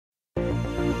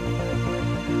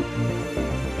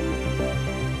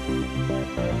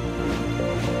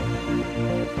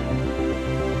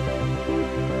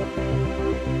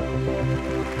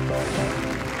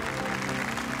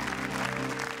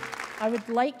I would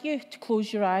like you to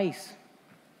close your eyes.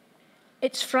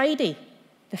 It's Friday,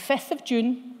 the 5th of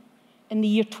June, in the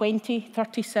year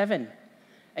 2037,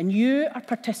 and you are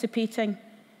participating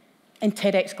in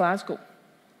TEDxGlasgow.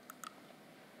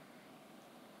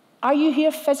 Are you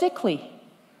here physically,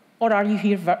 or are you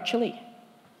here virtually?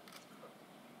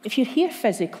 If you're here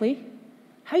physically,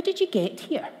 how did you get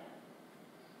here?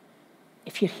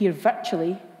 If you're here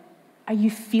virtually, are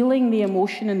you feeling the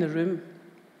emotion in the room?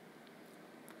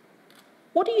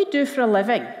 What do you do for a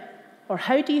living, or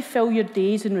how do you fill your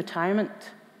days in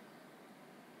retirement?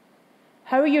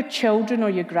 How are your children or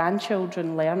your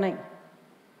grandchildren learning?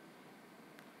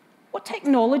 What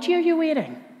technology are you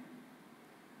wearing?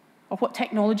 Or what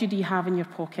technology do you have in your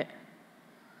pocket?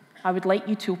 I would like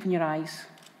you to open your eyes.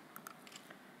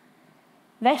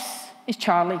 This is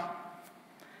Charlie,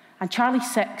 and Charlie's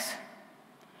 6.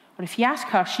 Or if you ask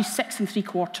her, she's 6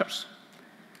 3/4.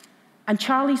 And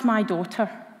Charlie's my daughter.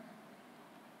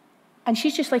 And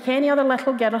she's just like any other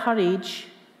little girl her age.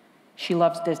 She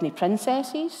loves Disney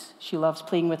princesses, she loves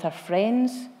playing with her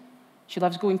friends, she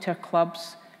loves going to her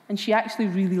clubs, and she actually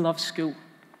really loves school.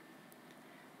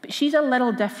 But she's a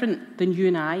little different than you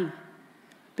and I,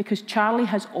 because Charlie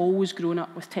has always grown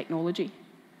up with technology.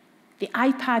 The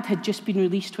iPad had just been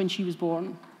released when she was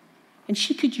born, and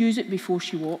she could use it before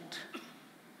she walked.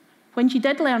 When she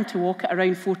did learn to walk at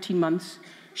around 14 months,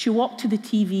 she walked to the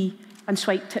TV and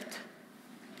swiped it.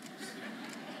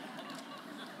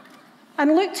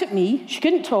 And looked at me, she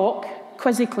couldn't talk,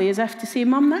 quizzically, as if to say,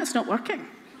 "Mum, that's not working."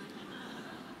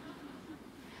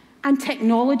 And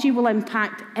technology will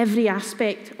impact every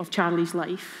aspect of Charlie's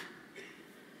life.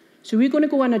 So we're going to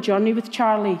go on a journey with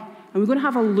Charlie, and we're going to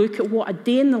have a look at what a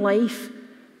day in the life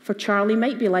for Charlie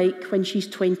might be like when she's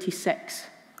 26.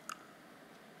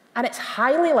 And it's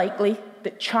highly likely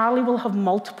that Charlie will have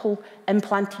multiple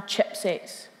implanted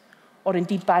chipsets, or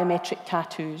indeed biometric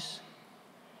tattoos,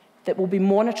 that will be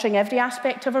monitoring every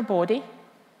aspect of her body,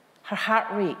 her heart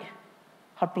rate,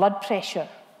 her blood pressure,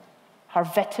 her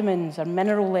vitamins, her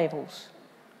mineral levels,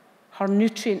 her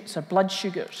nutrients, her blood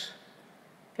sugars.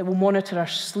 It will monitor her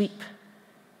sleep,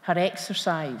 her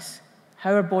exercise,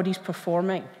 how her body's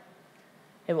performing.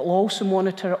 It will also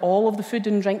monitor all of the food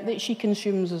and drink that she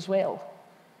consumes as well.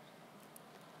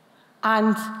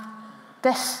 And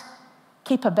this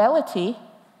capability,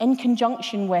 in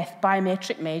conjunction with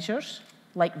biometric measures,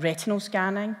 like retinal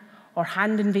scanning or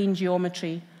hand and vein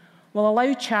geometry, will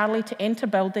allow Charlie to enter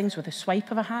buildings with a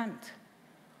swipe of a hand,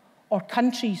 or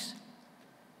countries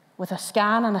with a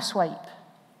scan and a swipe.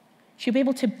 She'll be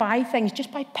able to buy things just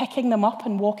by picking them up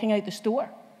and walking out the store.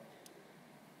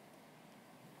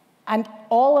 And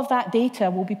all of that data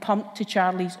will be pumped to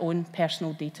Charlie's own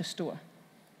personal data store.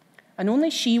 And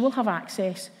only she will have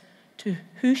access to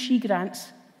who she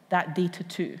grants that data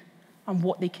to and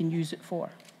what they can use it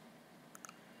for.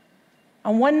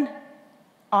 And one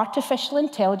artificial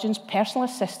intelligence personal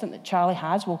assistant that Charlie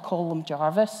has, we'll call them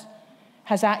Jarvis,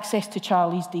 has access to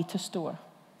Charlie's data store.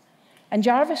 And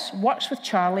Jarvis works with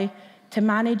Charlie to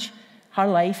manage her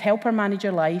life, help her manage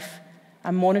her life,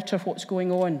 and monitor what's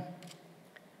going on.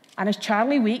 And as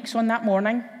Charlie wakes on that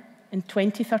morning in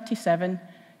 2037,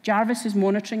 Jarvis is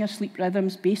monitoring her sleep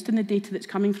rhythms based on the data that's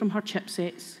coming from her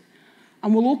chipsets,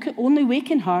 and will only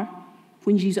waken her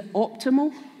when she's at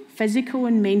optimal physical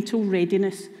and mental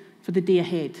readiness for the day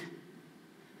ahead.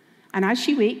 And as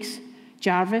she wakes,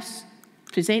 Jarvis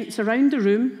presents around the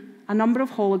room a number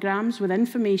of holograms with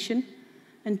information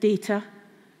and data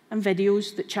and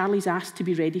videos that Charlie's asked to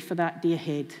be ready for that day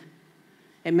ahead.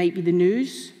 It might be the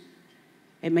news,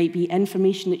 it might be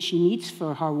information that she needs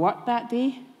for her work that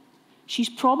day. She's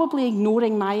probably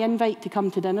ignoring my invite to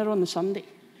come to dinner on the Sunday.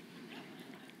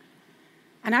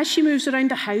 And as she moves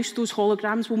around the house, those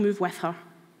holograms will move with her.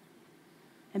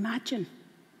 Imagine.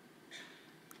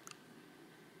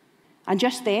 And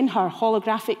just then, her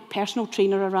holographic personal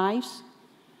trainer arrives,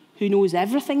 who knows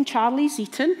everything Charlie's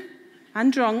eaten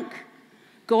and drunk.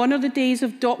 Gone are the days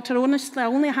of, "Doctor, honestly, I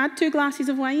only had 2 glasses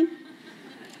of wine."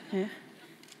 Yeah.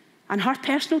 And her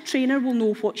personal trainer will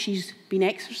know what she's been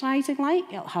exercising like.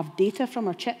 It'll have data from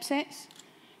her chipsets.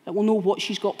 It will know what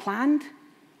she's got planned,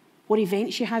 what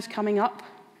events she has coming up,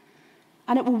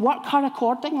 and it will work her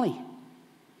accordingly.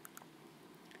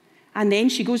 And then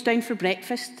she goes down for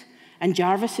breakfast, and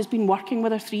Jarvis has been working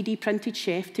with her 3D printed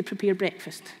chef to prepare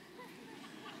breakfast.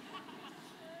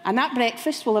 And that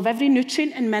breakfast will have every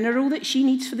nutrient and mineral that she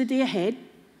needs for the day ahead,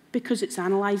 because it's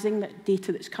analysing the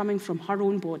data that's coming from her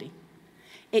own body.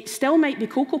 It still might be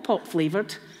Cocoa Pop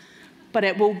flavoured, but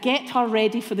it will get her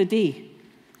ready for the day.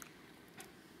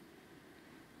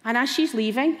 And as she's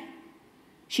leaving,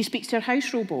 she speaks to her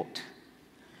house robot.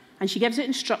 and she gives it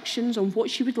instructions on what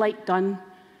she would like done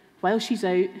while she's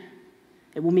out.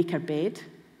 It will make her bed,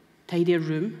 tidy her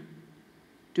room,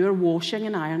 do her washing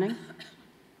and ironing.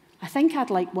 I think I'd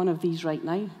like one of these right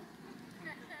now.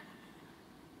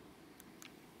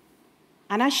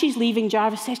 And as she's leaving,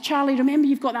 Jarvis says, Charlie, remember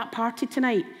you've got that party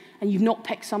tonight and you've not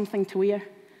picked something to wear.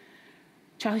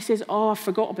 Charlie says, oh, I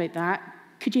forgot about that.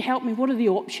 Could you help me? What are the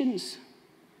options?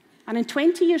 And in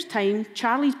 20 years' time,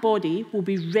 Charlie's body will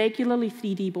be regularly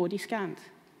 3D body scanned.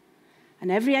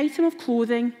 And every item of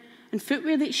clothing and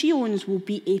footwear that she owns will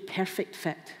be a perfect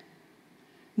fit.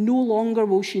 No longer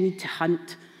will she need to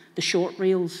hunt the short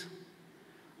rails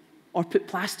or put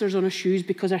plasters on her shoes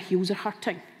because her heels are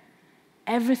hurting.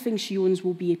 Everything she owns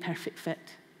will be a perfect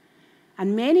fit.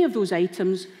 And many of those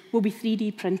items will be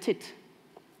 3D printed.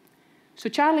 So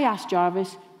Charlie asked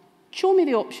Jarvis, show me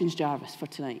the options, Jarvis, for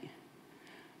tonight.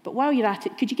 But while you're at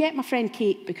it, could you get my friend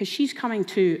Kate, because she's coming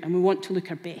too, and we want to look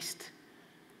her best.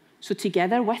 So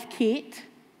together with Kate,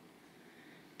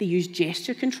 they use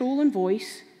gesture control and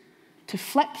voice to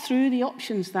flip through the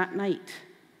options that night.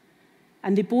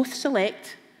 And they both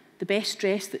select the best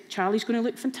dress that Charlie's going to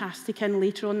look fantastic in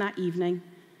later on that evening.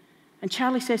 And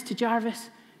Charlie says to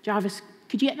Jarvis, Jarvis,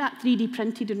 could you get that 3D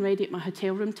printed and ready at my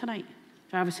hotel room tonight?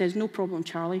 Jarvis says, no problem,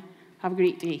 Charlie. Have a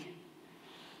great day.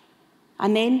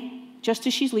 And then, just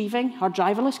as she's leaving, her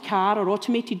driverless car or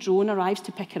automated drone arrives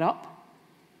to pick her up.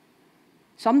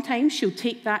 Sometimes she'll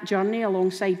take that journey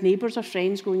alongside neighbours or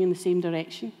friends going in the same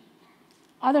direction.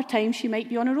 Other times she might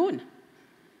be on her own.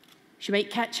 She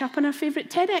might catch up on her favourite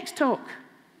TEDx talk,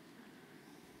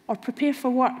 or prepare for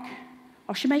work,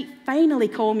 or she might finally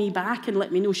call me back and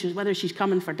let me know whether she's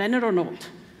coming for dinner or not.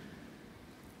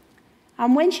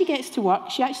 And when she gets to work,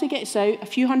 she actually gets out a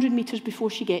few hundred metres before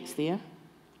she gets there.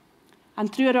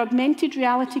 And through her augmented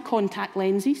reality contact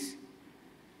lenses,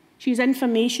 she has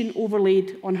information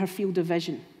overlaid on her field of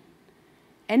vision.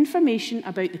 Information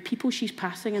about the people she's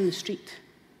passing in the street.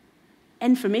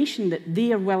 Information that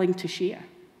they are willing to share.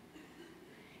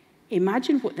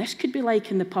 Imagine what this could be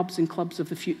like in the pubs and clubs of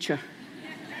the future.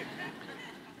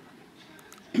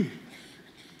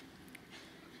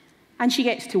 And she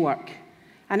gets to work.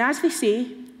 And as they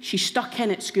say, she's stuck in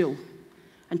at school.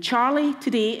 And Charlie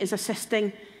today is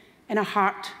assisting in a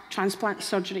heart transplant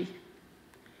surgery.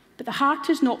 But the heart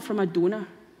is not from a donor.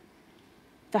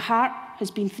 The heart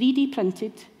has been 3D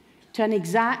printed to an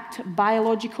exact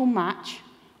biological match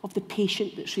of the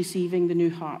patient that's receiving the new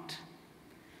heart.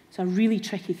 It's a really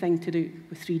tricky thing to do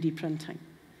with 3D printing,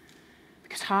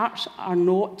 because hearts are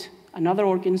not, and other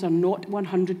organs are not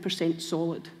 100%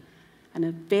 solid, and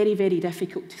are very, very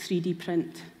difficult to 3D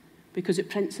print because it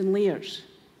prints in layers.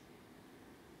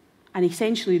 And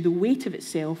essentially, the weight of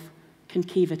itself can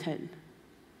cave it in.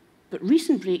 But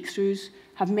recent breakthroughs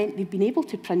have meant they've been able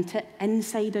to print it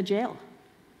inside a gel,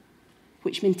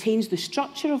 which maintains the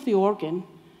structure of the organ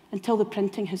until the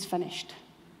printing has finished.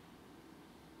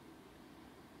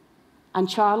 And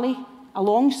Charlie,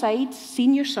 alongside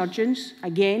senior surgeons,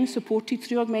 again supported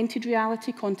through augmented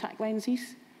reality contact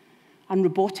lenses, and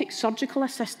robotic surgical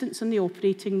assistants in the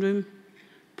operating room,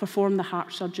 perform the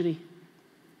heart surgery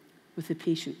with the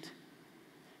patient.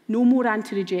 No more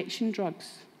anti-rejection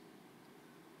drugs.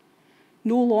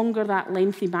 No longer that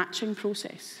lengthy matching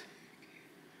process.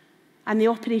 And the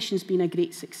operation's been a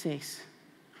great success.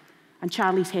 And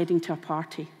Charlie's heading to a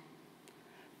party.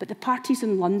 But the party's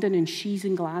in London and she's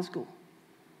in Glasgow.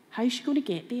 How's she going to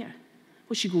get there?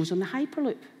 Well, she goes on the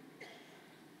Hyperloop.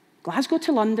 Glasgow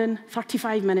to London,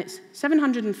 35 minutes,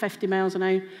 750 miles an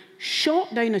hour,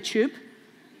 shot down a tube,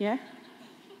 yeah?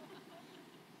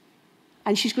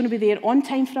 And she's going to be there on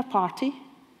time for a party.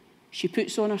 She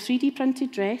puts on her 3D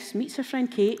printed dress, meets her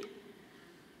friend Kate,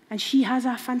 and she has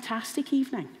a fantastic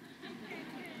evening.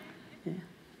 Yeah.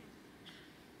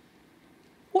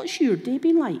 What's your day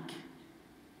been like?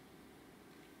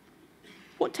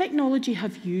 What technology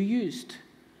have you used?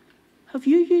 Have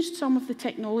you used some of the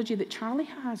technology that Charlie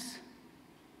has?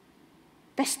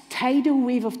 This tidal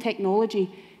wave of technology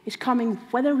is coming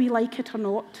whether we like it or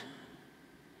not.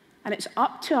 And it's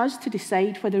up to us to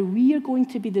decide whether we are going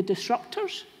to be the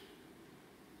disruptors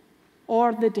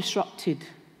or the disrupted.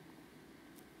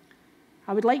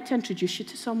 I would like to introduce you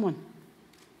to someone.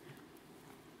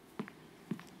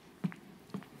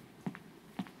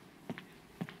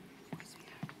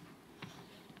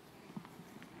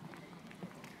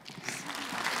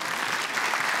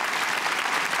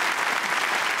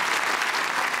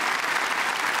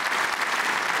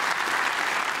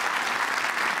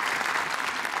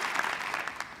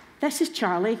 This is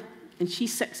Charlie, and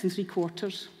she's 6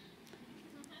 3/4.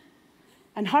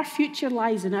 And her future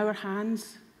lies in our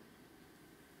hands.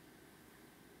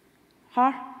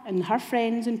 her and her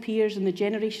friends and peers and the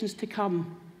generations to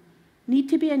come need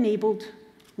to be enabled.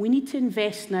 We need to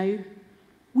invest now.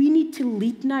 We need to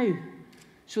lead now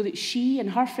so that she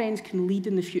and her friends can lead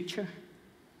in the future.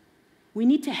 We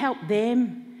need to help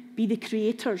them be the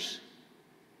creators,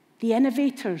 the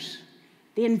innovators,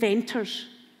 the inventors.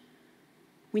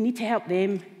 We need to help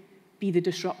them be the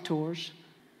disruptors.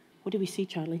 What do we say,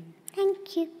 Charlie?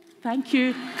 Thank you. Thank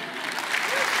you.